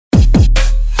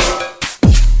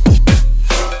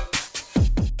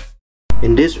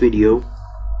In this video,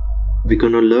 we're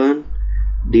gonna learn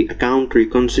the account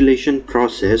reconciliation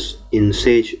process in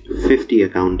Sage 50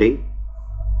 accounting.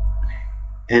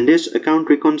 And this account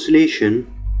reconciliation,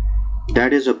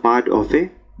 that is a part of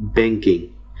a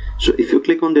banking. So if you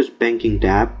click on this banking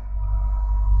tab,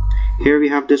 here we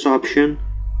have this option,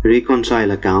 reconcile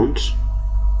accounts,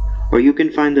 or you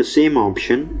can find the same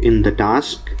option in the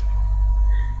task.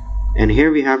 And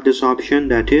here we have this option,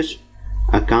 that is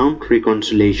account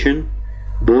reconciliation.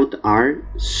 Both are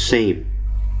same.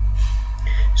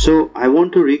 So I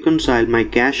want to reconcile my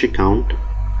cash account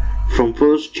from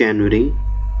 1st January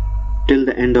till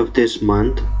the end of this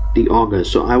month, the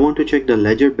August. So I want to check the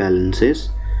ledger balances.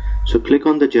 So click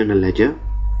on the journal ledger,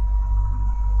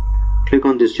 click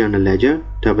on this journal ledger,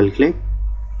 double click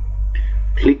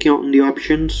on the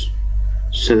options,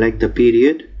 select the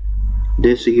period,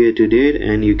 this year to date,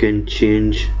 and you can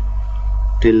change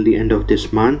till the end of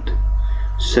this month.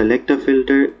 Select a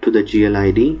filter to the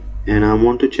GLID, and I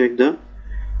want to check the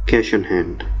cash on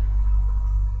hand.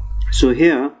 So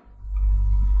here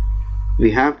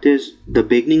we have the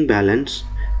beginning balance,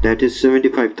 that is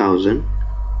 75,000,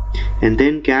 and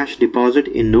then cash deposit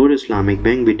in Noor Islamic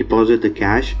Bank. We deposit the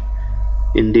cash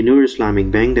in the Noor Islamic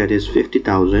Bank, that is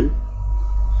 50,000,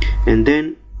 and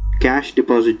then cash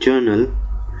deposit journal,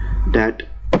 that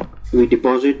we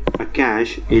deposit a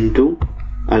cash into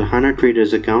Al-Hana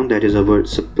Traders account, that is our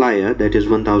supplier, that is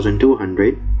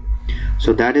 1,200.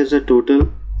 So that is a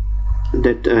total,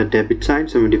 that debit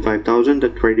side 75,000, the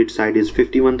credit side is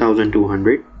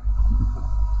 51,200,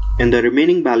 and the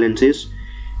remaining balance is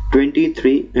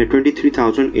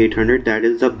 23,800. that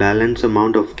is the balance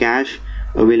amount of cash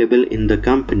available in the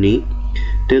company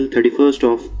till 31st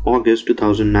of August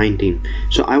 2019.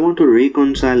 So I want to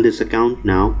reconcile this account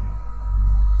now.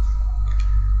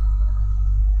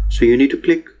 So you need to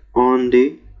click on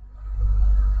the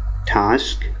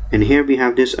task, and here we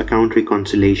have this account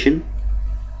reconciliation.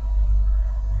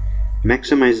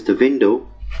 Maximize the window,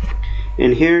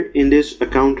 and here in this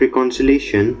account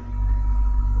reconciliation,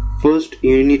 first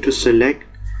you need to select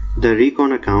the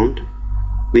recon account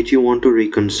which you want to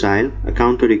reconcile,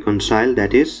 account to reconcile,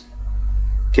 that is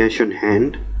cash on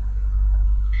hand.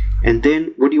 And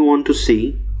then what you want to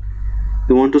see,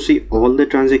 you want to see all the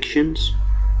transactions,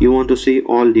 you want to see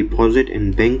all deposit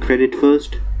and bank credit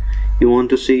first, you want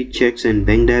to see checks and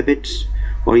bank debits,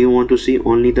 or you want to see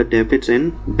only the debits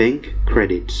and bank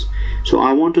credits. So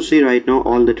I want to see right now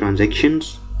all the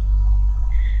transactions.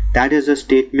 That is a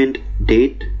statement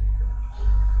date.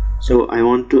 So I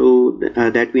want to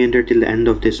that we enter till the end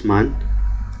of this month.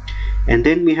 And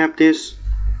then we have this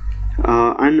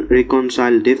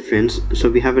unreconciled difference. So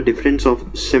we have a difference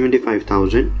of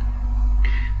 75,000.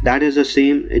 That is the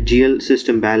same GL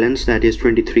system balance, that is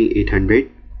 23,800.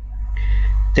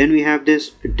 Then we have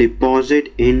this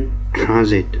deposit in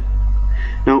transit.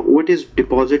 Now what is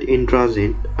deposit in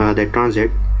transit?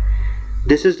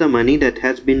 This is the money that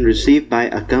has been received by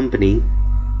a company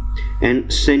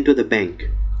and sent to the bank,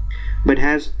 but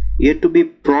has yet to be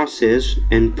processed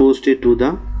and posted to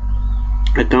the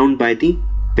account by the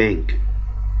bank.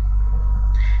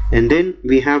 And then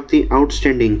we have the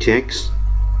outstanding checks.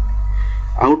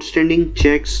 Outstanding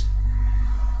checks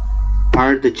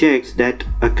are the checks that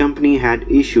a company had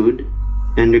issued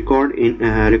and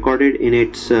recorded in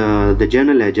its the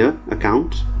journal ledger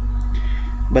accounts,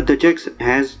 but the checks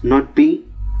has not been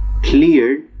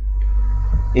cleared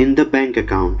in the bank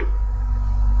account.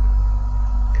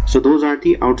 So those are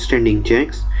the outstanding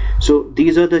checks. So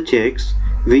these are the checks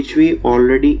which we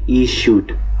already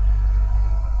issued,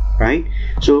 right?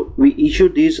 So we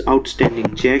issued these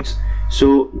outstanding checks.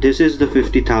 So this is the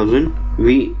 50,000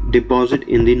 we deposit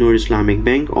in the Noor Islamic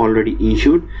Bank, already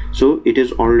issued. So it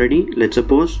is already, let's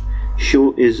suppose,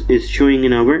 is showing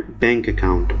in our bank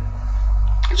account.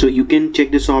 So you can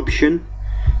check this option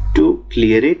to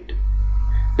clear it,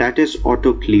 that is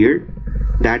auto clear,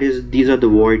 that is these are the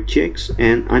void checks,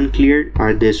 and uncleared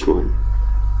are this one.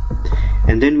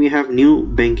 And then we have new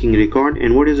banking record,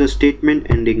 and what is the statement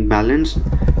ending balance,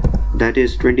 that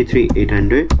is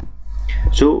 23,800.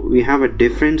 So we have a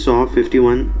difference of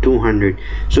 51,200.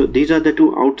 So these are the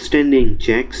two outstanding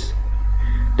checks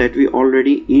that we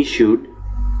already issued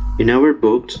in our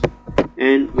books,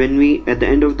 and when we at the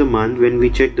end of the month, when we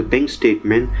check the bank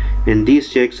statement, and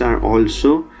these checks are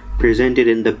also presented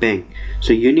in the bank.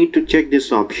 So you need to check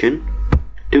this option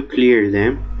to clear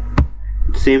them.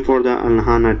 Same for the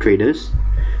Al-Hana Traders.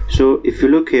 So if you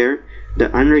look here, the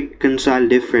unreconciled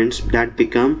difference, that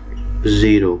become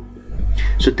 0.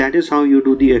 So that is how you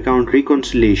do the account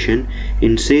reconciliation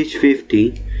in Sage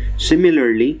 50.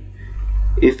 Similarly,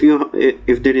 if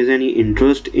there is any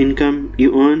interest income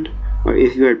you earned, or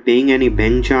if you are paying any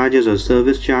bank charges or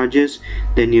service charges,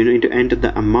 then you need to enter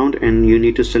the amount and you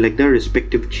need to select the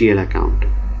respective GL account,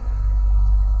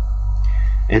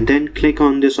 and then click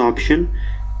on this option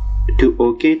to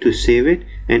OK to save it.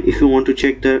 And if you want to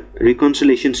check the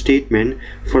reconciliation statement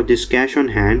for this cash on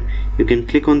hand, you can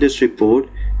click on this report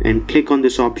and click on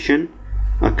this option,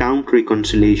 account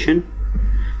reconciliation.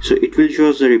 So it will show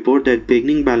us the report that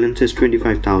beginning balance is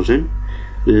 25,000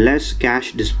 less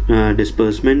cash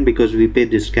disbursement, because we paid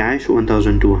this cash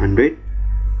 1,200,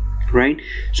 right?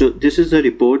 So this is the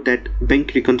report that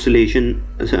bank reconciliation,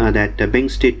 that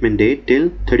bank statement date till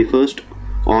 31st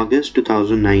August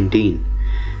 2019.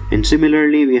 And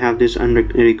similarly, we have this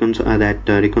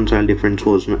reconciled difference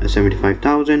was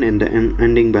 75,000 and the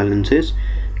ending balance is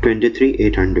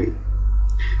 23,800.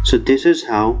 So this is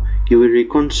how you will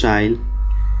reconcile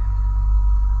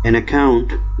an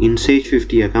account in Sage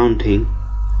 50 Accounting.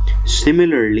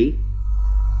 Similarly,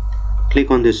 click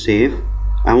on this save.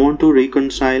 I want to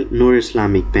reconcile Noor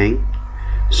Islamic Bank,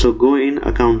 so go in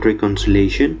account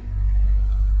reconciliation,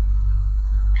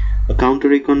 account to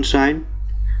reconcile,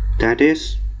 that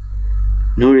is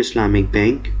Noor Islamic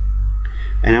Bank,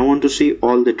 and I want to see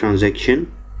all the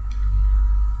transaction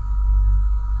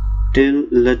till,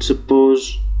 let's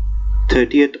suppose,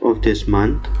 30th of this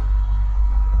month.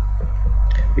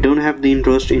 We don't have the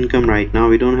interest income right now,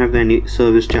 we don't have any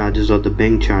service charges or the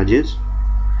bank charges.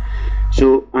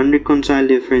 So unreconciled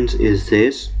difference is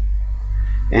this,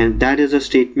 and that is a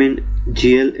statement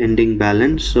GL ending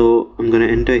balance. So I'm gonna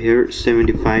enter here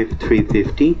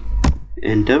 75,350,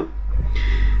 enter.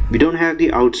 We don't have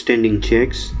the outstanding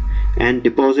checks and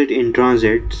deposit in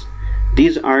transits.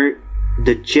 These are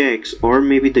the checks or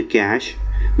maybe the cash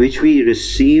which we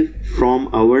receive from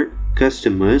our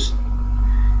customers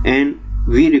and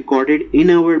we recorded in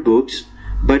our books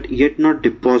but yet not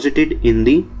deposited in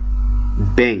the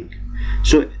bank.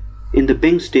 So in the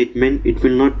bank statement it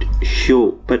will not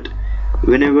show, but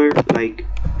whenever, like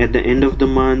at the end of the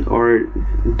month or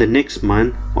the next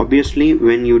month, obviously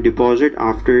when you deposit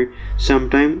after some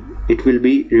time, it will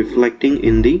be reflecting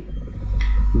in the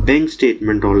bank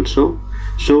statement also.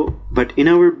 So but in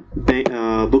our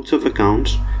books of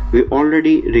accounts we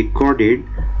already recorded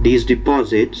these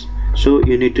deposits, so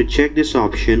you need to check this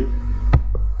option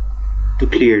to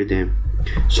clear them.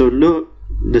 So look,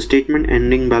 the statement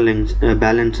ending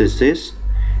balance is this.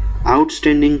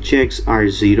 Outstanding checks are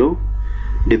 0,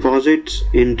 deposits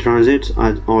in transits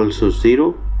are also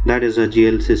 0. That is a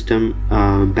GL system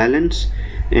balance,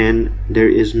 and there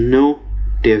is no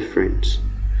difference.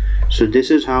 So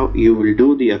this is how you will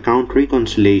do the account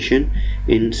reconciliation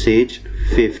in Sage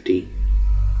 50,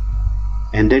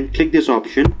 and then click this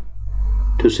option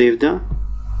to save the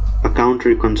account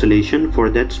reconciliation for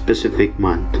that specific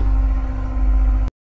month.